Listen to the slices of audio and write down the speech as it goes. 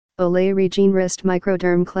Olay Regenerist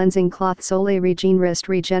Micro-Derm Cleansing ClothsOlay Regenerist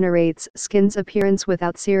regenerates skin's appearance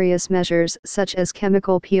without serious measures such as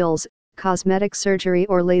chemical peels, cosmetic surgery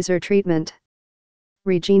or laser treatment.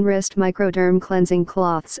 Regenerist Micro-Derm Cleansing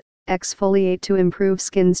Cloths, exfoliate to improve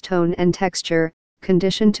skin's tone and texture,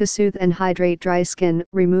 condition to soothe and hydrate dry skin,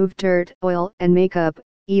 remove dirt, oil and makeup,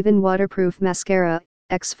 even waterproof mascara,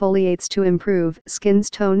 exfoliates to improve skin's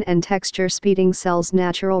tone and texture, speeding cells'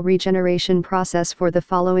 natural regeneration process for the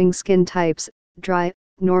following skin types: dry,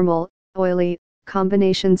 normal, oily.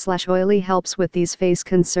 Combination/oily helps with these face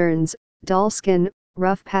concerns: dull skin,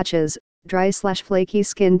 rough patches, dry/flaky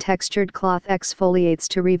skin. Textured cloth exfoliates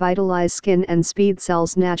to revitalize skin and speed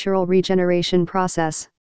cells' natural regeneration process.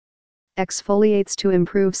 Exfoliates to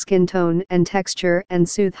improve skin tone and texture and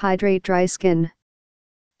soothe hydrate dry skin.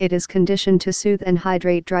 It is conditioned to soothe and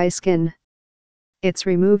hydrate dry skin. It's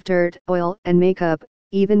remove dirt, oil and makeup,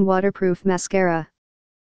 even waterproof mascara.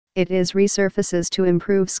 It is resurfaces to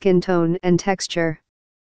improve skin tone and texture.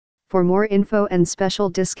 For more info and special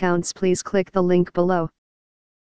discounts, please click the link below.